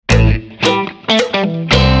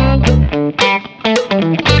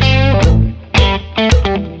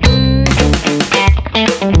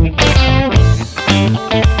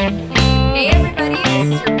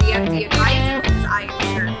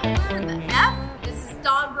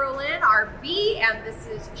and this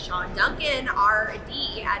is Sean Duncan,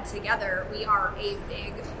 R&D, and together we are a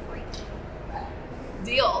big freaking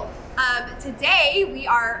deal. Today we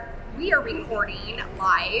are recording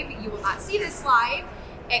live. You will not see this live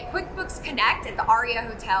at QuickBooks Connect at the Aria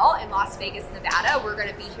Hotel in Las Vegas, Nevada. We're going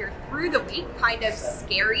to be here through the week. Kind of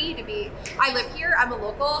scary to be. I live here. I'm a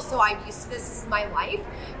local, so I'm used to this. This is my life.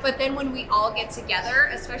 But then when we all get together,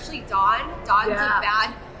 especially Dawn's a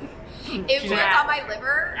bad influence on my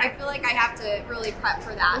liver. I feel like I have to really prep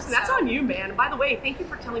for that. Listen, that's on you, man. By the way, thank you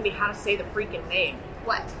for telling me how to say the freaking name.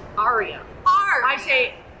 What? Aria. Aria. I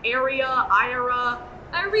say Ira,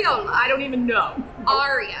 Ariola. I don't even know.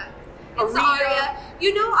 Aria. It's Aria.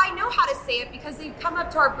 You know, I know how to say it because they've come up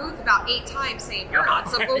to our booth about 8 times saying, you're not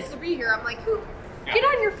supposed to be here. I'm like, who? Get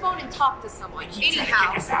on your phone and talk to someone.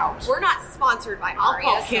 Anyhow, we're not sponsored by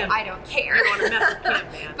Aria, so I don't care. I want to mess with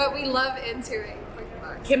Kim, man. But we love intuing.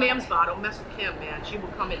 Kim Amsbot, don't mess with Kim, man. She will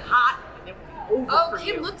come in hot and it will be over for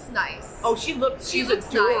Kim you. looks nice. Oh, she looks nice.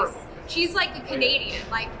 adorable. She's like a Canadian,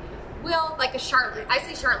 like a Charlotte. I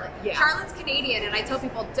say Charlotte. Yeah. Charlotte's Canadian, and I tell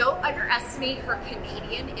people don't underestimate her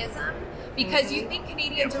Canadianism because you think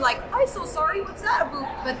Canadians are like, I'm so sorry, what's that, a boot?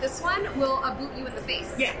 But this one will boot you in the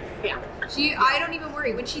face. Yeah. I don't even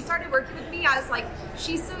worry. When she started working with me, I was like,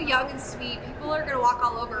 she's so young and sweet. People are gonna walk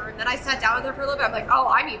all over her. And then I sat down with her for a little bit. I'm like, oh,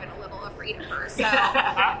 I'm even a little afraid of her. So,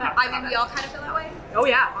 I mean, we all kind of feel that way. Oh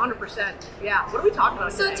yeah, 100%. Yeah. What are we talking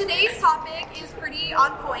about today? So today's topic is pretty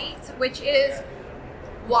on point, which is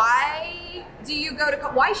why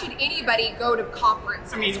should anybody go to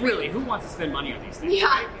conferences? I mean, really, who wants to spend money on these things?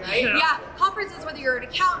 Yeah, right? Yeah. Conferences, whether you're an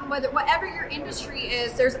accountant, whatever your industry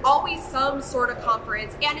is, there's always some sort of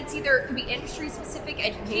conference, and it could be industry specific,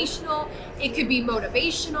 educational, it could be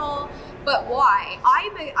motivational. But why?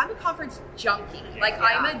 I'm a conference junkie.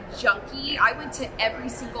 I'm a junkie. I went to every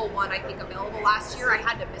single one I think available last year. I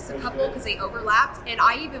had to miss a couple because they overlapped, and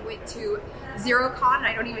I even went to ZeroCon, and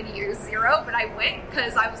I don't even use Zero, but I went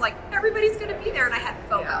because I was like, everybody's going to be there, and I had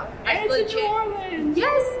FOMO. Yeah. I legit. New Orleans.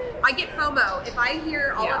 Yes, I get FOMO. If I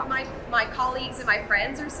hear all of my colleagues and my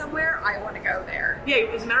friends are somewhere, I want to go there. Yeah,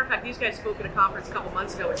 as a matter of fact, these guys spoke at a conference a couple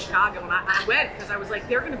months ago in Chicago, and I went because I was like,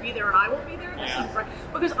 they're going to be there and I won't be there. This is right.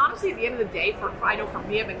 Because honestly, at the end of the day, I know for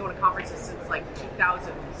me, I've been going to conferences since like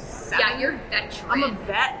 2007. Yeah, you're a veteran. I'm a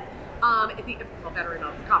vet. Veteran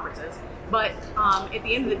of conferences, but at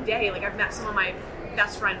the end of the day, like I've met some of my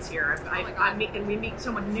best friends here. We meet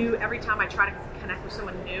someone new every time I try to connect with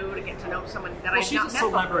someone new to get to know someone that I've not met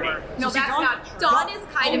celebrity. before. No, that's not true. Dawn is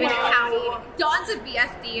kind of an accounting. Dawn's a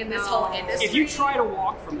BFD in this whole industry. If you try to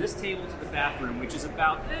walk from this table to the bathroom, which is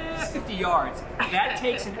about 50 yards, that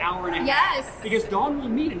takes an hour and a half. Yes. Because Dawn will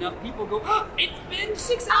meet enough people go, it's been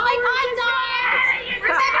 6 hours. Oh my God, Dawn!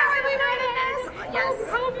 Remember when we were this? Yes.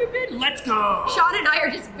 How have you been? Let's go. Sean and I are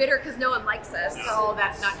just bitter because no one likes us. Oh,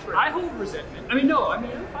 that's not true. I hold resentment.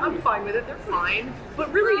 I'm fine with it. They're fine.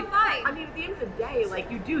 But really, we're fine. I mean, at the end of the day,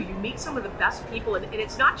 like you meet some of the best people, and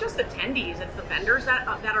it's not just attendees; it's the vendors that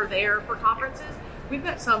are there for conferences. We've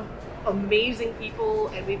met some amazing people,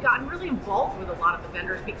 and we've gotten really involved with a lot of the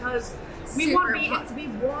vendors because we want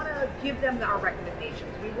to give them our recommendations.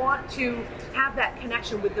 We want to have that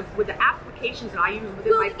connection with the applications that I use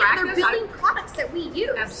within my practice. They're building products that we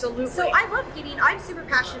use. Absolutely. So I'm super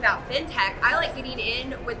passionate about fintech. I like getting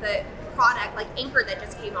in with the product like Anchor that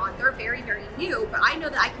just came on. They're very, very new, but I know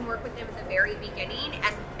that I can work with them at the very beginning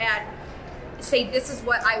and say this is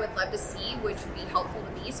what I would love to see, which would be helpful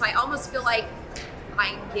to me. So I almost feel like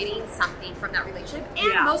I'm getting something from that relationship.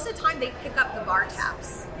 And most of the time they pick up the bar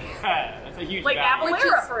tabs. That's a huge like value.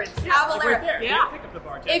 Avalera, for instance. Avalera. Right there. Yeah. Pick up the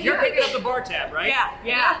bar tab. If You're you're picking up the bar tab, right?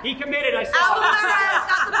 Yeah. He committed, I saw Avalera's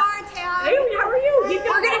got the bar tab. Hey, how are you?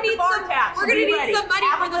 We're gonna need some money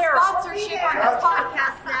for the sponsorship on this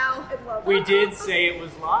podcast now. We did say it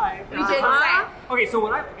was live. We did say. Okay,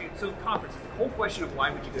 so conferences. The whole question of why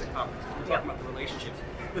would you go to conferences? We're talking about the relationships.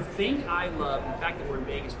 The thing I love, and the fact that we're in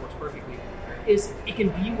Vegas works perfectly, is it can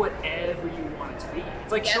be whatever you want it to be.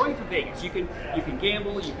 It's like showing up to Vegas. You can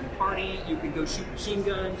gamble, you can party, you can go shoot machine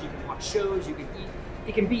guns, you can watch shows, you can eat.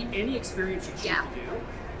 It can be any experience you choose to do.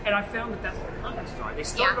 And I found that that's what the conferences are. They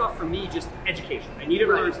started off for me just education. I needed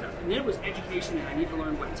to learn stuff. And then it was education, and I need to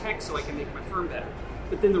learn what tech so I can make my firm better.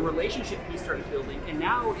 But then the relationship piece started building, and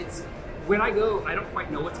now it's, when I go, I don't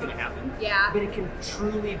quite know what's going to happen. Yeah. But it can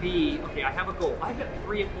truly be, okay, I have a goal. I've got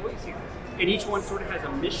 3 employees here, and each one sort of has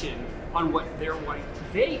a mission on what they're wanting.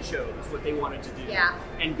 They chose what they wanted to do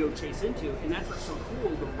and go chase into, and that's what's so cool.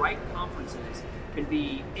 The right conferences can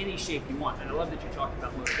be any shape you want. And I love that you talked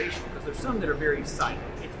about motivation, because there's some that are very silent.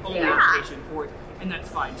 It's only education, and that's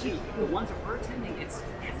fine too. But the ones that we're attending, it's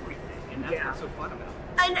everything, and that's what's so fun about it.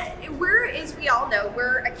 And we're, as we all know,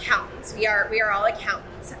 we're accountants. We are all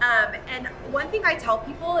accountants. And one thing I tell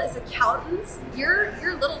people is accountants,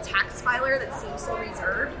 your little tax filer that seems so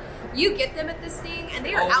reserved, you get them at this thing and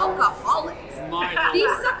they are alcoholics. These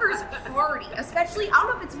suckers party, especially, I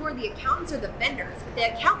don't know if it's more the accountants or the vendors, but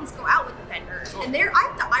the accountants go out with the vendors and I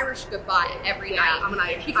have to Irish goodbye every night. I'm an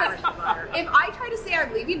Irish goodbye. If I try to say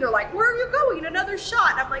I'm leaving, they're like, where are you going? Another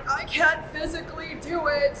shot. I'm like, I can't physically do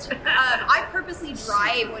it. I purposely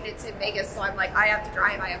drive when it's in Vegas, so I'm like, I have to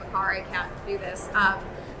drive. I have a car. I can't do this.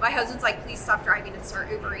 My husband's like, please stop driving and start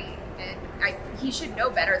Ubering. And he should know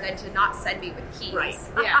better than to not send me with keys. Right.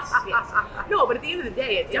 Yes. No, but at the end of the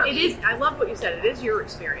day, it is. I love what you said. It is your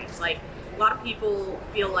experience. Like, a lot of people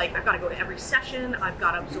feel like I've got to go to every session. I've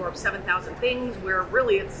got to absorb 7,000 things. Where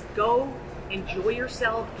really, it's go, enjoy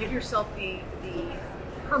yourself, give yourself the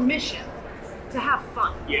permission to have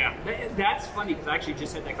fun. Yeah, that's funny because I actually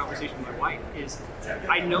just had that conversation with my wife. Is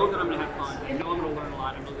I know that I'm going to have fun. I know I'm going to learn a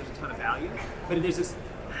lot. I know there's a ton of value. But there's this.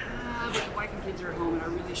 But the wife and kids are at home, and I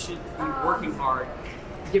really should be working hard.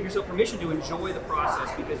 Give yourself permission to enjoy the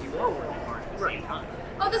process because you are working hard at the same time.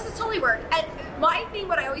 Oh, this is totally work. And my thing,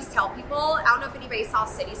 what I always tell people, I don't know if anybody saw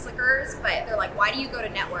City Slickers, but they're like, why do you go to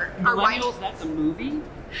network? Millennials, that's a movie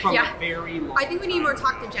from a very long I think we need more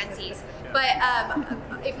talk to Gen Zs. But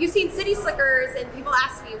if you've seen City Slickers and people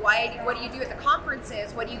ask me, what do you do at the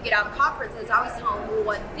conferences? What do you get out of the conferences? I always tell them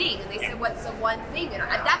one thing. And they say, what's the one thing? And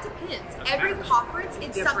that depends. Every conference,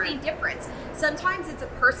 it's something different. Sometimes it's a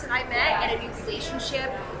person I met and a new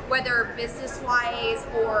relationship, whether business-wise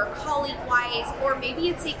or colleague-wise, or maybe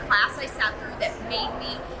it's a class I sat through that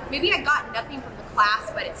maybe I got nothing from the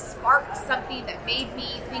class, but it sparked something that made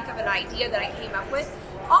me think of an idea that I came up with.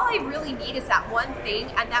 All I really need is that one thing,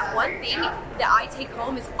 and that one thing that I take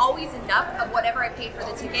home is always enough of whatever I paid for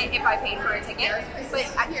the ticket, if I paid for a ticket.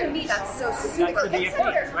 But to me, that's so super. That's the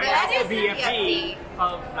BFD, right? That is the BFD.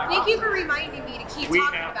 Thank you for reminding me to keep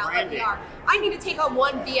talking about what we are. I need to take home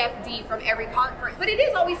one BFD from every conference, but it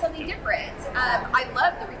is always something different. I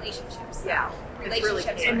love the relationships. Yeah.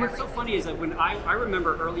 Relationships. And what's so funny is that when I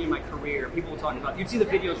remember early in my career, people would talk about, you'd see the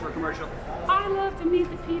videos for a commercial, I love to meet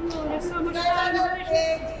the people, it's so much fun.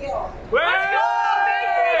 Big deal. Let's go!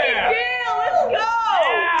 Big deal! Let's go!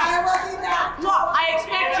 Yeah. I will be back. Look, I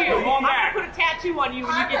expect you. Come on I'm back. going to put a tattoo on you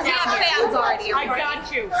when you get We down have there. fans already. I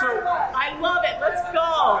got you. So I love it. Let's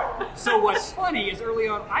go. So what's funny is early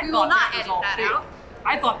on, I We will thought not that was edit all that fake. out.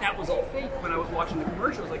 I thought that was all fake when I was watching the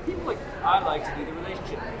commercials. Like, people like, I like to do the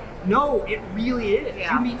relationship. No, it really is.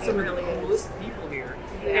 Yeah, you meet some of really the coolest people here.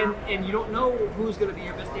 Yeah. And you don't know who's going to be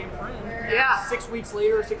your best damn friend. Yeah. 6 weeks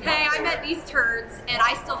later, 6 months Hey, I later. met these turds, and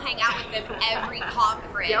I still hang out with them every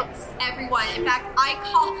conference. Yep. Everyone. In fact, I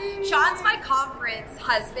call Sean's my conference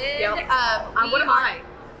husband. Yep. What am I?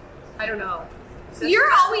 I don't know.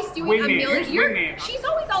 You're always doing Wingman. a million. You're wingman. She's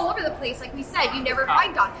always all over the place, like we said. You never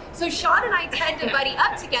find Dawn. So Sean and I tend to buddy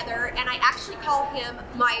up together, and I actually call him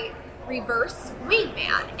my reverse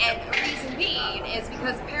wingman. And the reason being is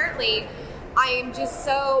because apparently I am just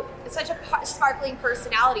such a sparkling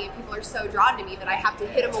personality, and people are so drawn to me that I have to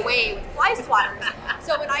hit them away with fly swatters.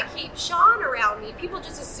 So when I keep Sean around me, people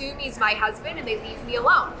just assume he's my husband and they leave me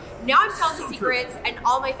alone. Now I'm telling the secrets, and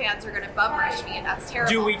all my fans are going to bum rush me, and that's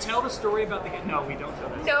terrible. Do we tell the story about the... No, we don't tell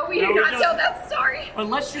that. No, we do not tell that story. But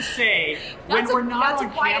let's just say, That's when we're not that's on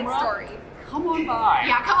a quiet camera, story. come on by.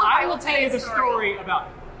 Yeah, come on by, I will we'll tell you the story about...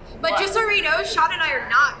 But just so you know, Sean and I are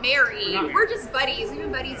not married. We're not married. We're just buddies. We've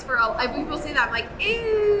been buddies for people say that. I'm like,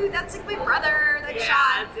 ew, that's like my brother, that's Yeah,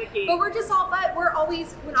 Sean. that's icky. But we're just all, but we're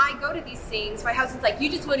always, when I go to these things, my husband's like,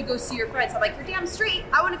 you just want to go see your friends. I'm like, you're damn straight.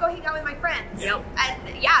 I want to go hang out with my friends. Yep.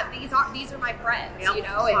 And yeah, these are my friends, Yep, you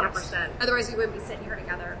know. And 100%. Otherwise we wouldn't be sitting here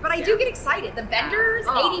together. But I do get excited. The vendors,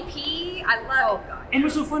 Oh. ADP, I love. Oh, God. And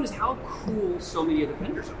what's so fun is how cool so many of the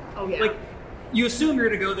vendors are. Oh, yeah. Like, you assume you're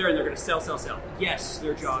going to go there and they're going to sell. Yes,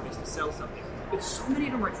 their job is to sell something. But so many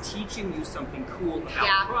of them are teaching you something cool about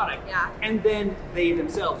the product. Yeah. And then they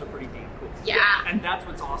themselves are pretty damn cool. Yeah. And that's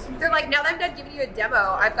what's awesome. They're like, now that I'm done giving you a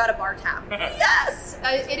demo, I've got a bar tab. Yes!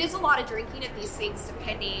 It is a lot of drinking at these things,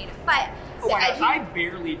 depending. But I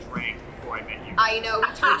barely drank before I met you. I know.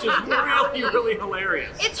 Which is really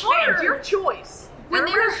hilarious. It's Hey, hard. it's your choice. When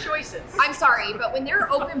Everybody's choices. I'm sorry, but when there are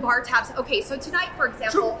open bar tabs, okay, so tonight, for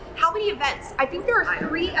example, how many events? I think there are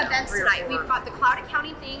 3 events 3 or tonight. 4. We've got the cloud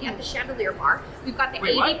accounting thing at the Chandelier Bar. We've got the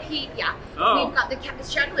Wait, what? ADP, yeah. Oh. We've got the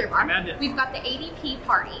Chandelier Bar. Madness. We've got the ADP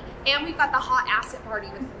party, and we've got the hot asset party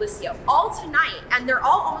with Licio. All tonight, and they're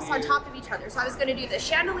all almost on top of each other. So I was going to do the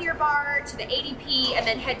Chandelier Bar to the ADP, and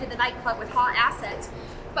then head to the nightclub with hot assets.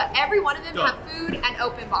 But every one of them Done. have food and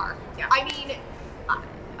open bar. Yeah. I mean,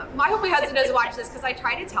 my husband doesn't watch this because I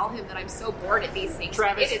try to tell him that I'm so bored at these things.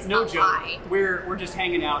 Travis, it is no a joke. lie. We're just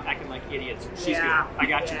hanging out, acting like idiots. She's good. I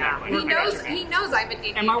got you back. He knows I'm an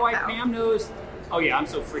idiot. And my wife though. Pam knows. Oh yeah, I'm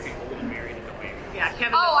so freaking old and married at the way. Yeah,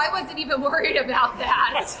 Kevin. Oh, I wasn't even worried about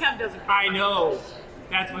that. Kevin doesn't. I know.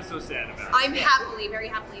 That's what's so sad about it. I'm very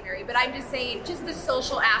happily married, but I'm just saying, just the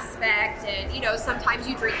social aspect, and sometimes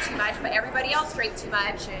you drink too much, but everybody else drank too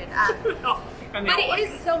much, And but it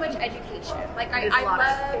is so much education. Like I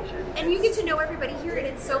love, and you get to know everybody here, and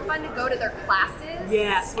it's so fun to go to their classes.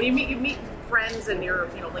 Yes, when you meet friends, and you're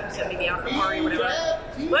like you said, maybe out at the party or whatever.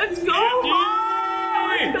 Let's go,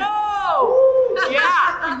 BFD! let's go.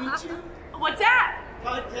 Yeah. What's that?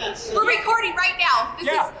 Podcast. We're recording right now. This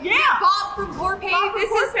is Bob from Corpay. This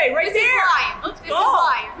is live. Let's This go. is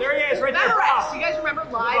live. There he is, right there. Memorex. You guys remember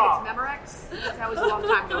Live? Bob. It's Memorex. That was a long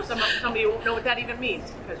time ago. Somebody won't know what that even means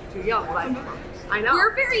because you're too young. But I know.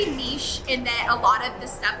 We're very niche in that a lot of the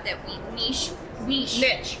stuff that we niche.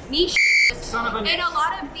 Son of a And a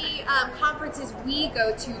lot of the conferences we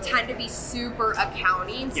go to tend to be super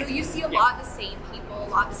accounting. So you see a lot of the same people, a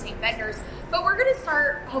lot of the same vendors. But we're going to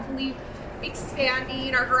start hopefully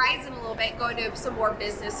expanding our horizon a little bit, going to some more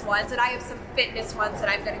business ones. And I have some fitness ones that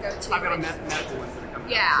I'm going to go to. I've got a medical one that are coming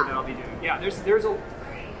Yeah. up, so that I'll be doing. Yeah, there's a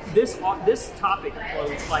this topic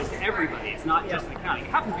applies to everybody. It's not just an accounting. It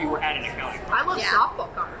happens to be we're at an accounting. I love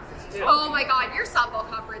softball conferences too. Oh my God, your softball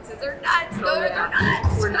conferences, they're nuts. Oh, They're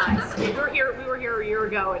nuts. We're nice. We were here a year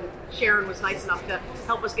ago, and Sharon was nice enough to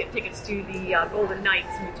help us get tickets to the Golden Knights.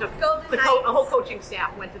 And we took Golden the Knights. whole coaching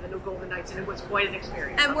staff went to the new Golden Knights, and it was quite an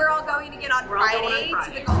experience. And we're all going to get on We're all going on Friday to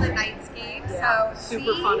Friday. the Golden Knights game. Yeah, So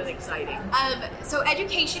super see? fun and exciting. So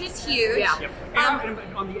education is huge. Yeah. Yep.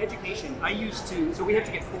 And on the education, I used to. So we have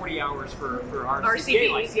to get 40 hours for our Our CPA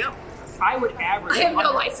CPs, license. yep. I would average. I have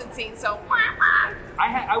no licensing, so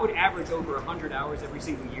I would average over 100 hours every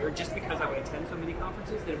single year just because I would attend so many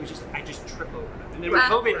conferences that I just trip over them. And then when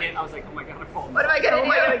COVID hit, I was like, oh my God, I'm falling. what am I going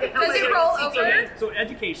to do? Does it roll over? So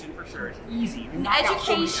education for sure is easy. Knock out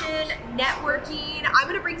so many Education, hours. networking. I'm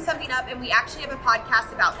going to bring something up, and we actually have a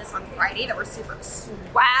podcast about this on Friday that we're super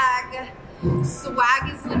swag. Swag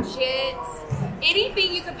is legit.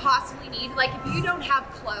 Anything you could possibly need. Like if you don't have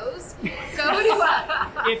clothes, go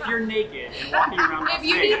to If you're naked and walking around Las if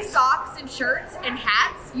you need Vegas, socks and shirts and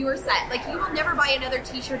hats, you are set. Like you will never buy another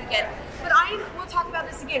T-shirt again. But we'll talk about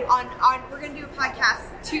this again on. We're going to do a podcast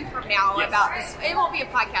 2 from now about this. It won't be a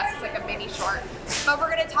podcast. It's like a mini short. But we're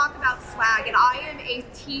going to talk about swag. And I am a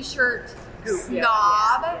T-shirt snob.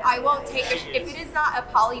 I won't take if it is not a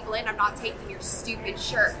poly blend. I'm not taking your stupid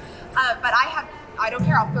shirt. But I don't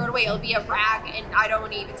care. I'll throw it away. It'll be a rag, and I don't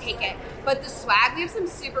need to take it. But the swag, we have some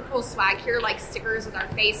super cool swag here, like stickers with our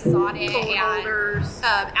faces on it, Phone and holders. so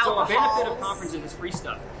a benefit alcohols. of conferences is free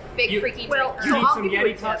stuff. Big freaking drinker. You need I'll some give you a Yeti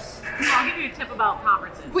tip. cups. I'll give you a tip about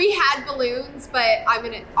conferences. We had balloons, but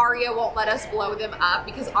Aria won't let us blow them up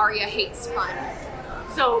because Aria hates fun.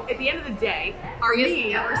 So at the end of the day,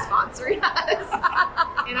 Aria's never sponsoring us.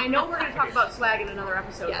 and I know we're going to talk about swag in another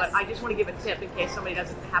episode, Yes. but I just want to give a tip in case somebody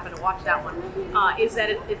doesn't happen to watch that one, is that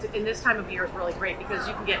it's in this time of year is really great because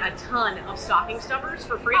you can get a ton of stocking stuffers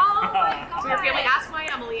for free. Oh my God. So your family, ask my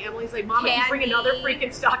Emily. Emily's like, Mom, if you bring Candy. another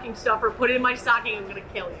freaking stocking stuffer, put it in my stocking, I'm going to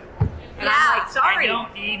kill you. And Yeah. I'm like, sorry. I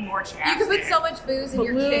don't need more chapstick. You can put so much booze in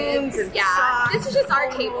your Balloons kids. and Yeah. socks This is just our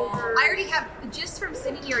and table. pullovers. I already have, just from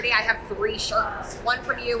sitting here today, I have 3 shirts. One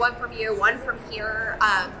from you, one from you, one from here.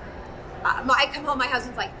 I come home, my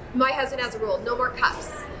husband has a rule, no more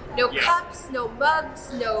cups. No cups, no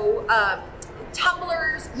mugs, no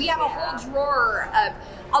tumblers. We have a whole drawer of,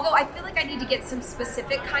 although I feel like I need to get some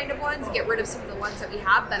specific kind of ones and get rid of some of the ones that we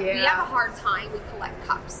have, but we have a hard time. We collect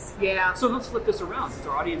cups. Yeah. So let's flip this around. Since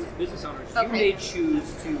our audience is business owners, you Okay. may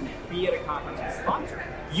choose to be at a conference and sponsor.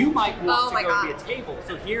 You might want to my go God. to be a table.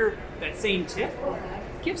 So here, that same tip,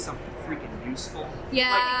 give something freaking useful.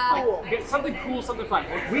 Yeah. Like, get something cool, something fun.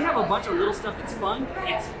 Like, we have a bunch of little stuff that's fun.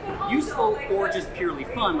 It's useful or just purely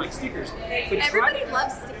fun, like stickers. But Everybody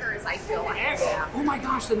loves stickers, I feel like. Oh my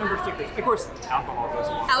gosh, the number of stickers. Of course, alcohol goes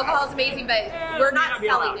along. Alcohol is amazing, but Yeah, we're it may not not be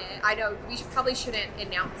selling allowed. it. I know probably shouldn't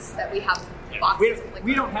announce that we have Yeah, boxes of liquor.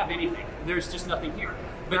 we don't have anything. There's just nothing here.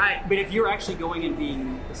 But, Right. but if you're actually going and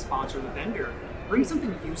being the sponsor or the vendor, bring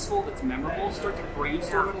something useful that's memorable. Start to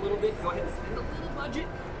brainstorm it a little bit. Go ahead and spend a little budget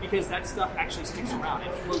because that stuff actually sticks around.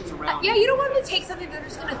 It floats around. Yeah, you don't want them to take something they're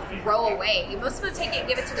just going to throw away. Most of them take it and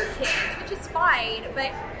give it to their kids, which is fine.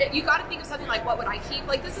 But you got to think of something like, what would I keep?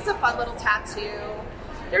 Like, this is a fun little tattoo.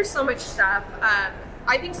 There's so much stuff.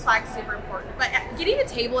 I think swag's super important. But getting a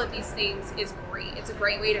table at these things is great. It's a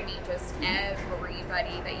great way to meet just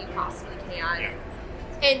everybody that you possibly can.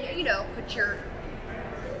 And, put your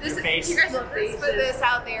This Your face. You guys love this. Put this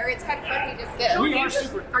out there. It's kind of fun. We just get. We are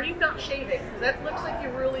super. Are you not shaving? That looks like you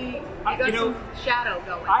got you know, some shadow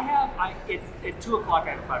going. It's at 2 o'clock.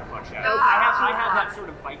 I have a 5 o'clock shadow. Ah. I have that sort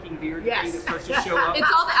of Viking beard Yes. thing that starts to show up. It's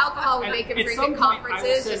all the alcohol we And make him at drink some at point, I will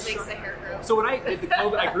conferences. say Just makes sure. the hair grow. So when I did the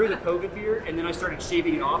COVID, I grew the COVID beard, and then I started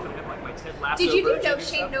shaving it off, and I have like my Ted Lasso. Did you do version No and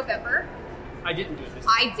Shave stuff. November? I didn't do it this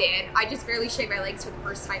time. I did. I just barely shaved my legs for the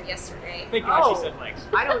first time yesterday. Thank God Oh. she said legs.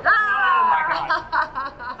 I don't. Oh my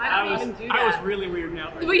God. I don't even do that. I was really weird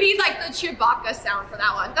now. We need like the Chewbacca sound for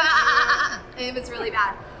that one. It was really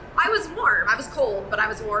bad. I was warm. I was cold, but I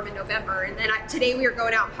was warm in November. And then today we were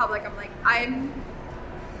going out in public. I'm like, I'm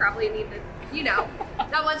probably need to,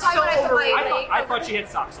 that one time So when I put my I leg thought over- she had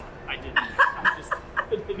socks on. I didn't. I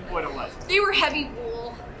didn't know what it was. They were heavy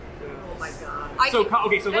wool. Oh my God. I So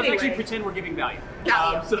let's Anyway. actually pretend we're giving value.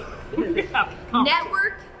 Value. So we have conferences.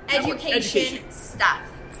 Network, education, stuff.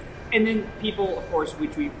 And then people, of course,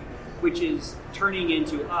 which is turning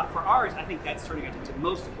into for ours. I think that's turning into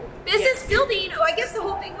most important. Business building. Oh, I guess the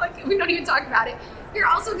whole thing, like, we don't even talk about it. You're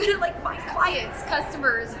also going to, like, find clients,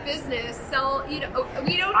 customers, business, sell, we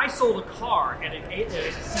don't. I sold a car at a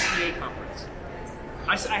CPA conference.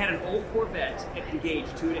 I had an old Corvette at Engage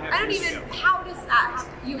 2.5 I don't years even, ago. how does that,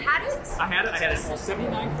 you had it? I had an old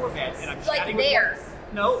 79 Corvette, and I'm Like chatting there. with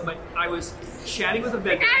no, but I was chatting with a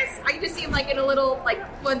vendor. Guys, I can just see him, like, in a little, like,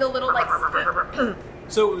 one of the little, like,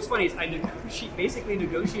 So it was funny. Is I basically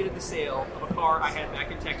negotiated the sale of a car I had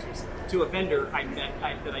back in Texas to a vendor I met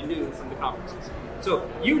that I knew from the conferences. So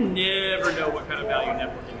you never know what kind of value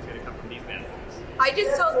networking is going to come from these benefits. I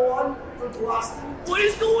just told. One for Boston. What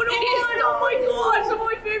is going on? It is Oh my God! Some of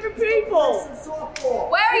my favorite people.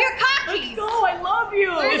 Softball. Where are your Let's cockies? go! I love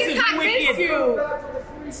you. Where This you is got wicked. this? You. Back for the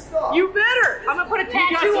free stuff. You better. I'm gonna put a got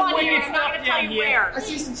tattoo some on you. wicked I'm not gonna stuff tell down you here. where. I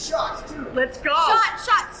see some shots too. Let's go. Shot,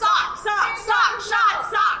 shots.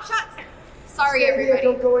 Sorry, everybody.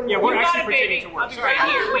 Don't go in Yeah, there. we're You got actually it, pretending baby. to work. I'll be Sorry.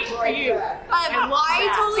 right here waiting for you. I love I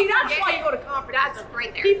that. totally See, that's forget. why you go to conferences. That's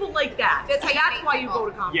right there. People like that. That's how you That's meet why you people. go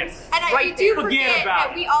to conferences. Yes. And I Right do there. Forget forget about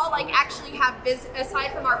that it. we all like actually have business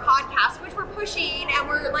aside from our podcast, which we're pushing and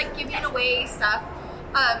we're like giving away stuff.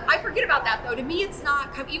 I forget about that though. To me, it's not,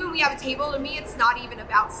 even when we have a table, to me, it's not even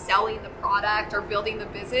about selling the product or building the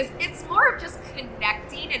business. It's more of just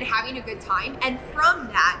connecting and having a good time. And from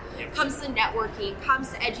that comes the networking, comes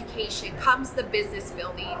the education, comes the business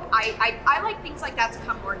building. I like things like that to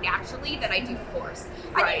come more naturally than I do forced.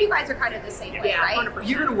 I Right. think you guys are kind of the same way, Yeah, right? 100%.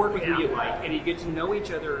 You're going to work with Yeah. who you like, and you get to know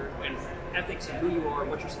each other and ethics and who you are,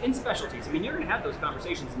 and what you're in specialties. I mean, you're going to have those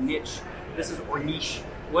conversations, niche, or niche,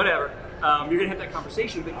 whatever. You're going to have that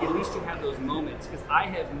conversation, but at least you have those moments. Because I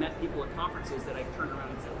have met people at conferences that I've turned around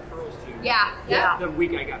and sent referrals to. Yeah. The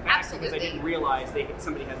week I got back Absolutely. because I didn't realize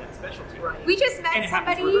somebody had that specialty. Right. We just And met it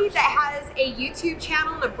happens somebody reverse. that has a YouTube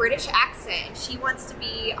channel and a British accent. She wants to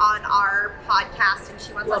be on our podcast and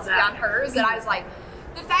she wants Love us to be that. on hers. And I was like,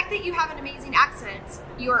 the fact that you have an amazing accent,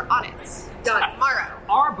 you are on it. Done. Tomorrow.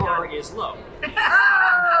 Our bar is low.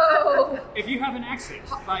 Oh! If you have an accent,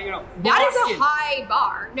 like, That is Boston. a high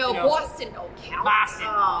bar. No, You know, Boston don't count. Boston.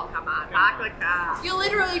 Oh, come on. Talk like that. You're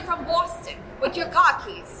literally from Boston with your car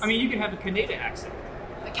keys. I mean, you can have a Canada accent.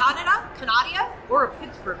 Canada? Or a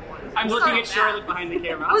Pittsburgh one. I'm What's looking up at with Charlotte behind the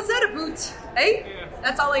camera. What's that a boot? Eh? Yeah.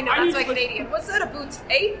 That's all I know. I That's need my to- Canadian. What's that a boot?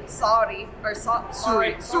 Eh? Sorry. Or sorry.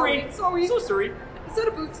 Sorry. So sorry. Is that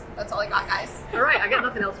a boot? That's all I got, guys. All right, I got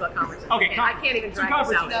nothing else about conferences. Okay, I can't even so drag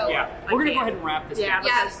this conferences, out. No. yeah. I We're going to go can't. ahead and wrap this Yeah, up.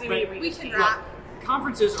 Yeah, because we can Look, wrap.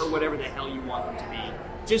 conferences are whatever the hell you want them to be.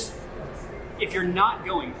 Just, if you're not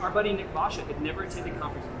going, our buddy Nick Basha had never attended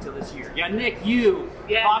conferences until this year. Yeah, Nick, you,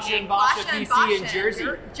 Yeah, Basha Nick. and Basha, Basha and BC and Basha. Jersey.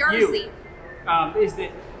 Jersey. You, is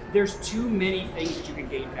that there's too many things that you can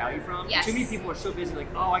gain value from. Yes. Too many people are so busy, like,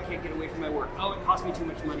 oh, I can't get away from my work. Oh, it costs me too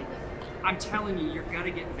much money. I'm telling you, you're going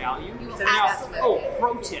to get value. You will Now, absolutely. oh,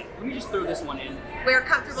 pro tip. Let me just throw this one in. Wear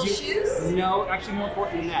comfortable You- shoes. No, actually more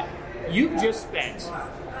important than that. You've just spent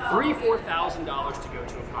 $3,000-$4,000 to go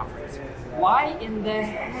to a conference. Why in the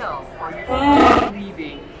hell are you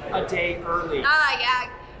leaving a day early? Yeah.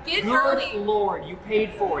 Get Good early. Lord, you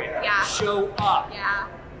paid for it. Yeah. Show up. Yeah.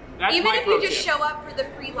 That's Even my if pro you just tip. show up for the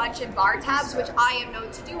free lunch and bar tabs, which I am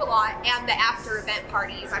known to do a lot, and the after event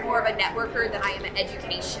parties. I'm more of a networker than I am an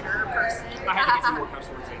educationer person. I had to get some more cuss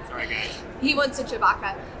words in. Sorry, guys. He wants a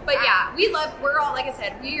Chewbacca. But yeah, we're all, like I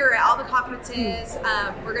said, we are at all the conferences.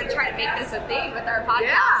 We're going to try to make this a thing with our podcast.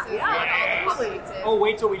 Yeah, All the Yes. conferences. Oh,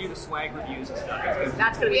 wait till we do the swag reviews and stuff.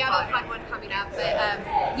 That's going to We be have fun. a fun one coming up, but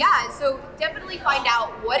yeah, so definitely find out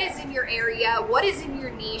what is in your area, what is in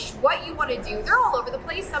your niche, what you want to do. They're all over the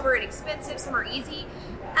place. Some are inexpensive, some are easy.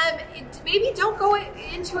 Maybe don't go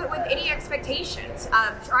into it with any expectations.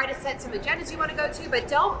 Try to set some agendas you want to go to, but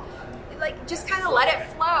don't just kind of let it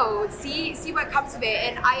flow. See what comes of it.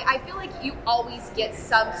 And I feel like you always get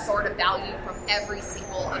some sort of value from every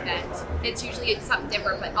single event. It's usually something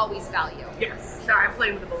different, but always value. Yes. Sorry, I'm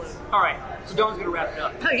playing with the balloon. All right. So Dawn's going to wrap it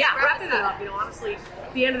up. Yeah, wrapping it up. Honestly,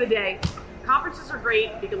 at the end of the day, conferences are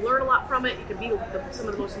great. You can learn a lot from it. You can meet some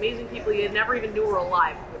of the most amazing people you never even knew were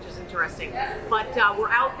alive, which is interesting. But we're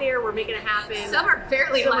out there. We're making it happen. Some are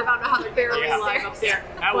barely alive. I don't know how they're barely alive up there.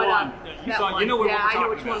 That but, one. You know what we're talking about. I know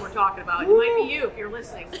which one we're talking about. It might be you if you're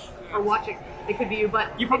listening or watching. It could be you.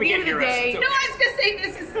 But you probably at the end of the day, no, I was going to say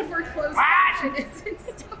this is for closed caption.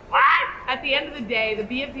 At the end of the day, the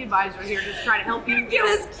BFD Advisors here just trying to help you. Get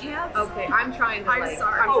us kids. Okay, I'm trying to. I'm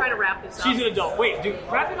sorry. I'm trying to wrap this up. She's an adult. Wait, dude,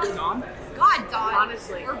 wrap it up, Dawn. God, Dawn.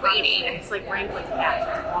 Honestly, we're waiting. It's like wrangling cats.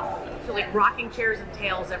 It's awful. I feel like rocking chairs and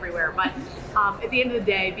tails everywhere. But at the end of the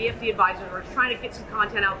day, BFD Advisors, we're just trying to get some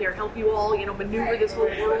content out there, help you all, maneuver this whole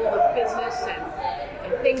world of business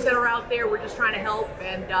and things that are out there. We're just trying to help,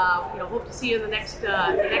 and hope to see you in the next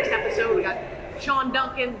episode. We got Sean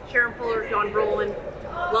Duncan, Sharon Fuller, John Brolin.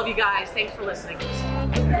 Love you guys. Thanks for listening.